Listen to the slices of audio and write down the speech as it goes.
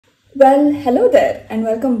Well, hello there and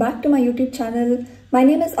welcome back to my YouTube channel. My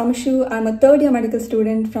name is Amshu. I'm a third year medical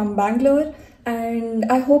student from Bangalore and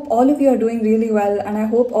I hope all of you are doing really well and I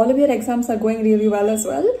hope all of your exams are going really well as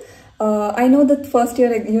well. I know that first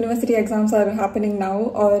year university exams are happening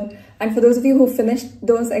now and for those of you who finished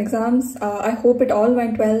those exams, I hope it all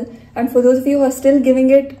went well, and for those of you who are still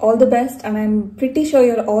giving it, all the best, and I'm pretty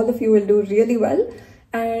sure all of you will do really well.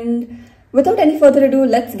 And without any further ado,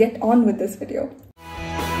 let's get on with this video.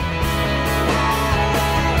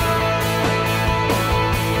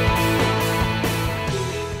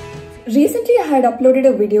 Recently, I had uploaded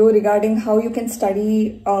a video regarding how you can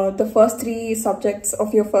study the first three subjects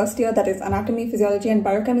of your first year, that is anatomy, physiology and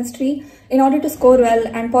biochemistry, in order to score well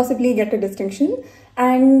and possibly get a distinction.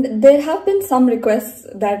 And there have been some requests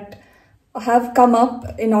that have come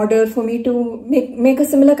up in order for me to make a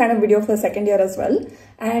similar kind of video for the second year as well.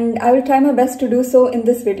 And I will try my best to do so in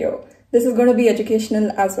this video. This is going to be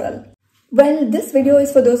educational as well. Well, this video is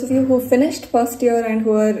for those of you who finished first year and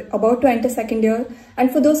who are about to enter second year, and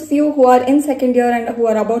for those of you who are in second year and who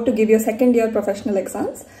are about to give your second year professional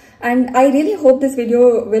exams. And I really hope this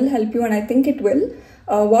video will help you, and I think it will.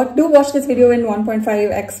 Do watch this video in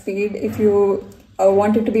 1.5x speed if you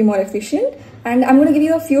want it to be more efficient. And I'm going to give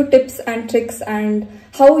you a few tips and tricks and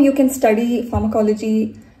how you can study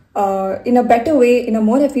pharmacology in a better way, in a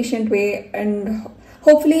more efficient way, and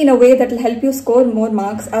hopefully in a way that will help you score more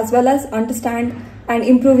marks as well as understand and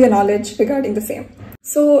improve your knowledge regarding the same.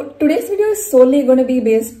 So today's video is solely going to be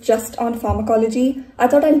based just on pharmacology. I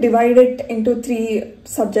thought I'll divide it into three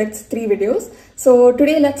subjects, three videos. So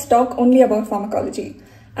today let's talk only about pharmacology.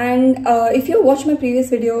 And if you watched my previous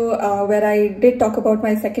video where I did talk about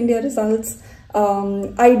my second year results,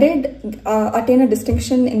 I did attain a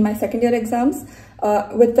distinction in my second year exams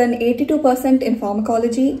with an 82% in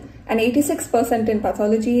pharmacology, an 86% in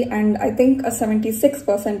pathology, and I think a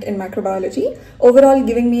 76% in microbiology, overall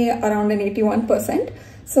giving me around an 81%.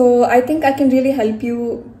 So I think I can really help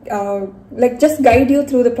you, just guide you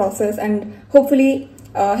through the process and hopefully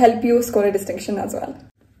help you score a distinction as well.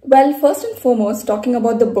 Well, first and foremost, talking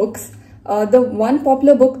about the books, the one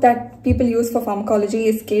popular book that people use for pharmacology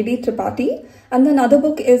is KD Tripati, and another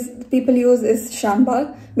book people use is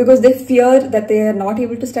Shanbag, because they fear that they are not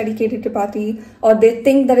able to study KD Tripati, or they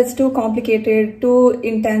think that it's too complicated, too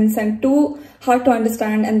intense and too hard to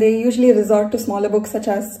understand, and they usually resort to smaller books such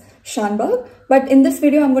as Shanbag. But in this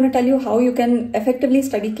video, I'm going to tell you how you can effectively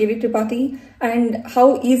study KD Tripati and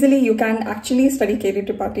how easily you can actually study KD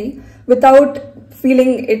Tripati without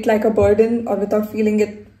feeling it like a burden or without feeling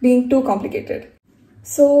it being too complicated.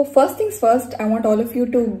 So first things first, I want all of you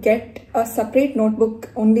to get a separate notebook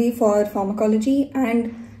only for pharmacology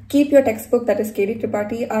and keep your textbook, that is KD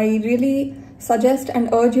Tripati. I really suggest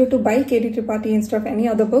and urge you to buy KD Tripati instead of any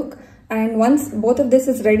other book. And once both of this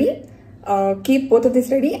is ready, keep both of these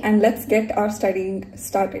ready and let's get our studying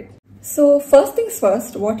started. So first things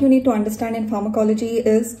first, what you need to understand in pharmacology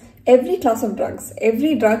is every class of drugs.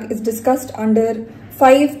 Every drug is discussed under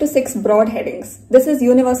 5 to 6 broad headings. This is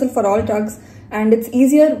universal for all drugs, and it's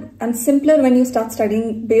easier and simpler when you start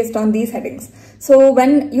studying based on these headings. So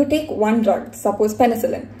when you take one drug, suppose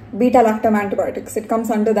penicillin, beta-lactam antibiotics, it comes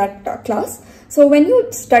under that class. So when you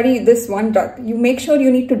study this one drug, you make sure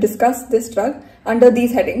you need to discuss this drug under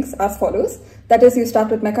these headings as follows. That is, you start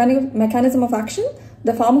with mechanism of action,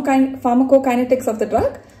 the pharmacokinetics of the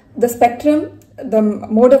drug, the spectrum, the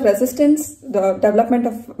mode of resistance, the development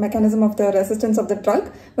of mechanism of the resistance of the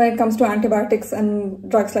drug when it comes to antibiotics and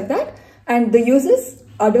drugs like that, and the uses,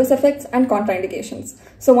 adverse effects and contraindications.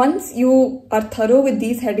 So once you are thorough with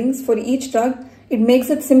these headings for each drug, it makes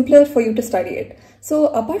it simpler for you to study it. So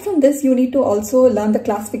apart from this, you need to also learn the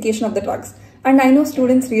classification of the drugs. And I know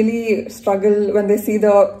students really struggle when they see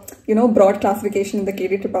the broad classification in the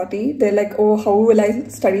KD Tripati. They're like, oh, how will I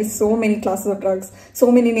study so many classes of drugs,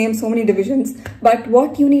 so many names, so many divisions? But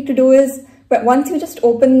what you need to do is, once you just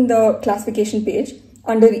open the classification page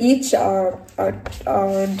under each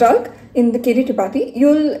drug in the KD Tripati,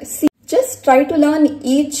 you'll see, just try to learn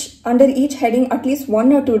under each heading at least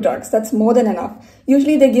 1 or 2 drugs. That's more than enough.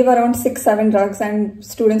 Usually they give around 6-7 drugs and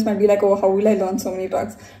students might be like, oh, how will I learn so many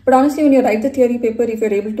drugs? But honestly, when you write the theory paper, if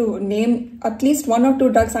you're able to name at least 1 or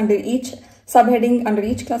 2 drugs under each subheading, under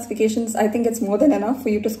each classifications, I think it's more than enough for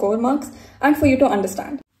you to score marks and for you to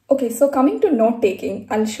understand. Okay, so coming to note taking,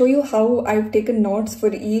 I'll show you how I've taken notes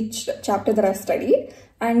for each chapter that I've studied,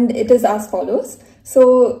 and it is as follows.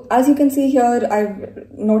 So as you can see here,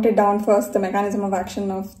 I've noted down first the mechanism of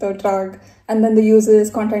action of the drug, and then the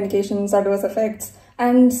uses, contraindications, adverse effects,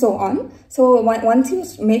 and so on. So once you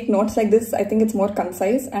make notes like this, I think it's more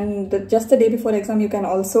concise, and just the day before exam, you can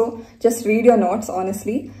also just read your notes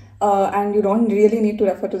honestly. and you don't really need to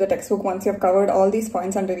refer to the textbook once you've covered all these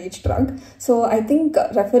points under each drug. So I think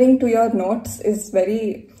referring to your notes is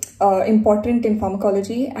very important in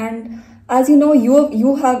pharmacology. And as you know,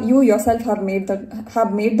 you yourself have made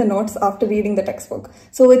the notes after reading the textbook.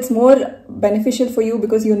 So it's more beneficial for you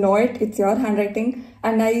because you know it's your handwriting,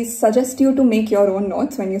 and I suggest you to make your own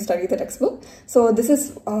notes when you study the textbook. So this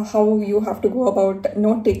is how you have to go about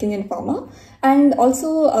note taking in pharma. And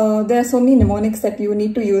also there are so many mnemonics that you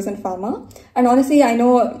need to use in pharma. And honestly, I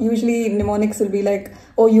know usually mnemonics will be like,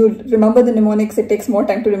 oh, you remember the mnemonics, it takes more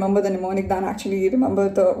time to remember the mnemonic than actually remember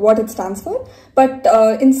what it stands for. But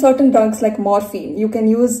in certain drugs like morphine, you can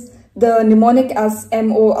use the mnemonic as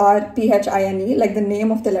MORPHINE, like the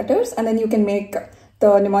name of the letters, and then you can make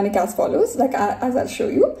the mnemonic as follows, like as I'll show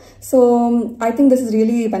you. So I think this is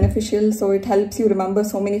really beneficial. So it helps you remember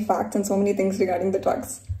so many facts and so many things regarding the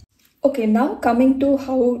drugs. Okay, now coming to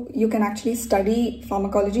how you can actually study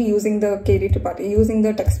pharmacology using the KD Tripati, using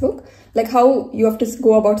the textbook, like how you have to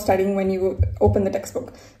go about studying when you open the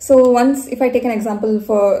textbook. So if I take an example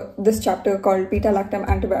for this chapter called beta-lactam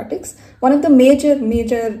antibiotics, one of the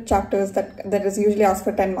major chapters that is usually asked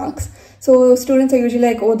for 10 marks. So students are usually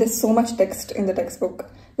like, oh, there's so much text in the textbook.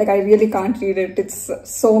 Like I really can't read it. It's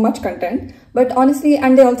so much content. But honestly,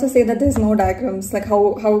 and they also say that there's no diagrams, like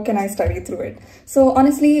how can I study through it? So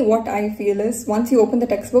honestly, what I feel is once you open the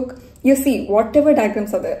textbook, you see whatever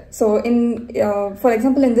diagrams are there. So for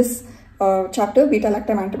example, in this chapter,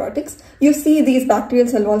 beta-lactam antibiotics, you see these bacterial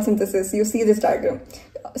cell wall synthesis, you see this diagram.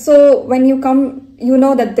 So when you come, you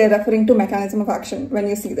know that they're referring to mechanism of action when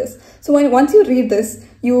you see this. So once you read this,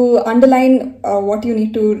 you underline what you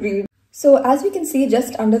need to read. So as we can see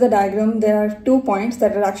just under the diagram, there are 2 points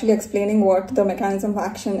that are actually explaining what the mechanism of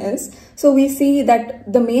action is. So we see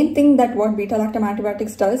that the main thing that what beta-lactam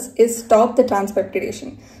antibiotics does is stop the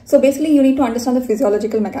transpeptidation. So basically you need to understand the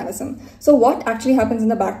physiological mechanism. So what actually happens in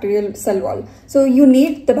the bacterial cell wall? So you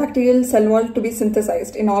need the bacterial cell wall to be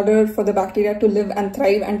synthesized in order for the bacteria to live and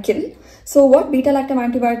thrive and kill. So what beta-lactam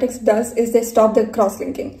antibiotics does is they stop the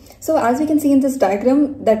cross-linking. So as we can see in this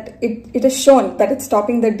diagram, that it is shown that it's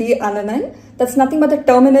stopping the D-alanine. That's nothing but the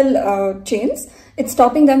terminal chains. It's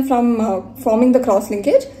stopping them from forming the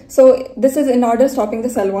cross-linkage. So this is in order stopping the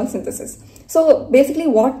cell wall synthesis. So basically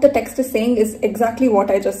what the text is saying is exactly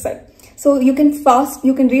what I just said. So you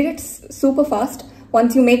can read it super fast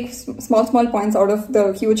once you make small points out of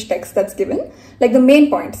the huge text that's given, like the main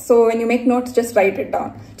points. So when you make notes, just write it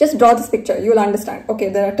down. Just draw this picture, you'll understand. Okay,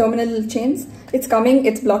 there are terminal chains, it's coming,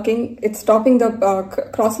 it's blocking, it's stopping the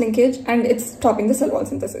cross linkage, and it's stopping the cell wall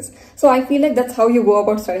synthesis. So I feel like that's how you go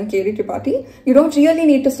about studying KD Tripati. You don't really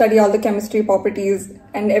need to study all the chemistry properties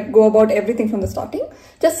and go about everything from the starting.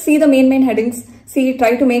 Just see the main headings,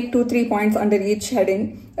 try to make 2-3 points under each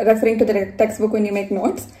heading, referring to the textbook when you make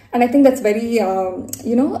notes. And I think that's very, a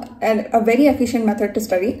very efficient method to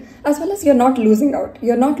study, as well as you're not losing out.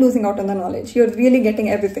 You're not losing out on the knowledge. You're really getting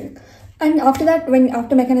everything. And after that,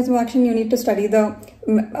 after mechanism of action, you need to study the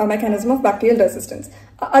mechanism of bacterial resistance.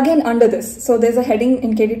 Again, under this, so there's a heading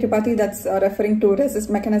in KD Tripati that's referring to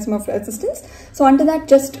mechanism of resistance. So under that,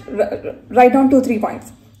 just write down 2-3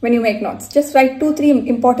 points when you make notes. Just write 2-3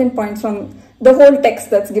 important points from the whole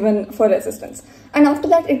text that's given for resistance. And after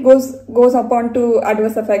that, it goes up on to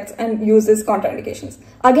adverse effects and uses contraindications.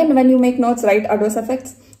 Again, when you make notes, write adverse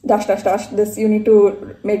effects, .. This you need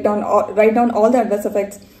to write down all the adverse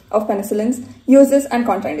effects of penicillins, uses and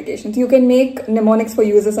contraindications. You can make mnemonics for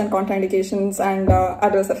uses and contraindications and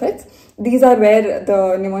adverse effects. These are where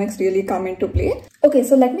the mnemonics really come into play. Okay,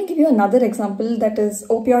 so let me give you another example, that is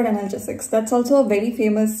opioid analgesics. That's also a very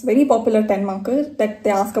famous, very popular 10 marker that they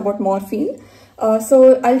ask about morphine.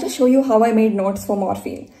 So I'll just show you how I made notes for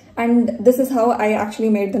morphine. And this is how I actually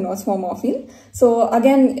made the notes for morphine. So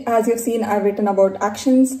again, as you've seen, I've written about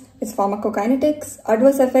actions, its pharmacokinetics,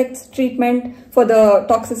 adverse effects, treatment for the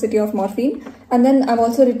toxicity of morphine. And then I've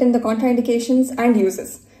also written the contraindications and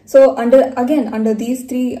uses. So under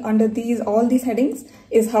all these headings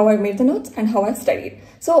is how I made the notes and how I've studied.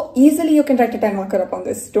 So easily you can write a 10 marker upon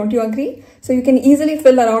this. Don't you agree? So you can easily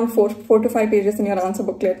fill around 4 to 5 pages in your answer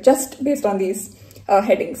booklet just based on these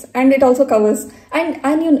headings. And it also covers,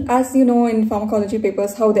 as you know in pharmacology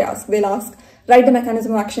papers, how they'll ask, write the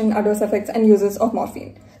mechanism of action, adverse effects and uses of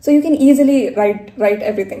morphine. So you can easily write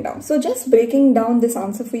everything down. So just breaking down this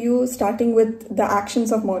answer for you, starting with the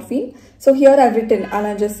actions of morphine. So here I've written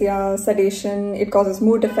analgesia, sedation, it causes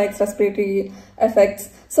mood effects, respiratory effects.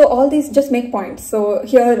 So all these just make points. So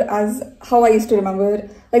here, as how I used to remember,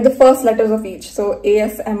 like the first letters of each. So A,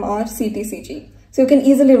 S, M, R, C, T, C, G. So you can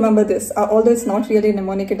easily remember this, although it's not really a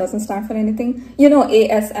mnemonic, it doesn't stand for anything. You know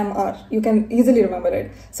ASMR, you can easily remember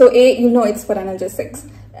it. So A, you know it's for analgesics.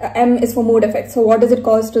 M is for mood effects. So what does it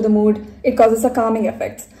cause to the mood? It causes a calming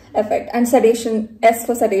effect. And sedation, S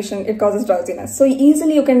for sedation, it causes drowsiness. So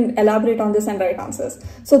easily you can elaborate on this and write answers.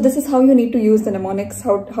 So this is how you need to use the mnemonics,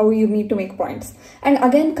 how you need to make points. And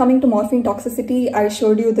again, coming to morphine toxicity, I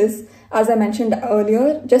showed you this, as I mentioned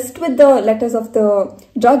earlier, just with the letters of the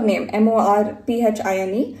drug name,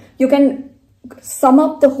 MORPHINE, you can sum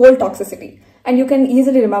up the whole toxicity and you can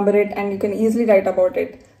easily remember it and you can easily write about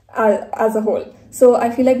it as a whole. So I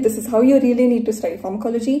feel like this is how you really need to study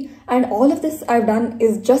pharmacology, and all of this I've done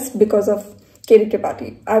is just because of KD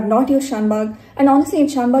Tripati. I've not used Shanbag, and honestly in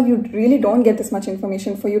Shanbag you really don't get this much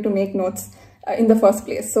information for you to make notes in the first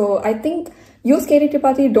place. So I think use KD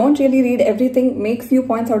Tripati, don't really read everything, make few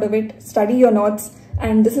points out of it, study your notes,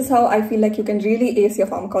 and this is how I feel like you can really ace your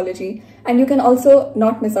pharmacology and you can also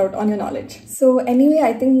not miss out on your knowledge. So anyway,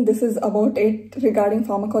 I think this is about it regarding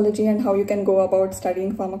pharmacology and how you can go about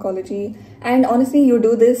studying pharmacology. And honestly, you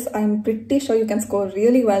do this, I'm pretty sure you can score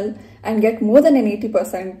really well and get more than an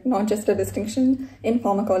 80%, not just a distinction, in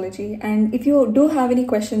pharmacology. And if you do have any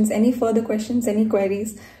questions, any further questions, any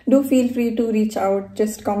queries, do feel free to reach out.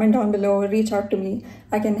 Just comment down below, reach out to me.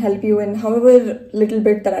 I can help you in however little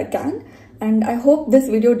bit that I can. And I hope this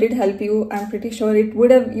video did help you. I'm pretty sure it would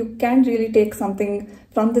have. You can really take something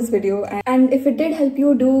from this video. And if it did help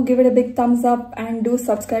you, do give it a big thumbs up and do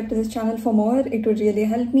subscribe to this channel for more. It would really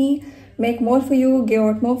help me make more for you, give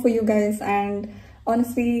out more for you guys. And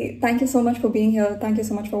honestly, thank you so much for being here. Thank you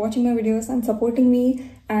so much for watching my videos and supporting me.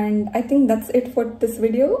 And I think that's it for this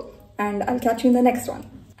video. And I'll catch you in the next one.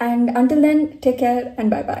 And until then, take care and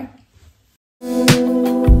bye-bye.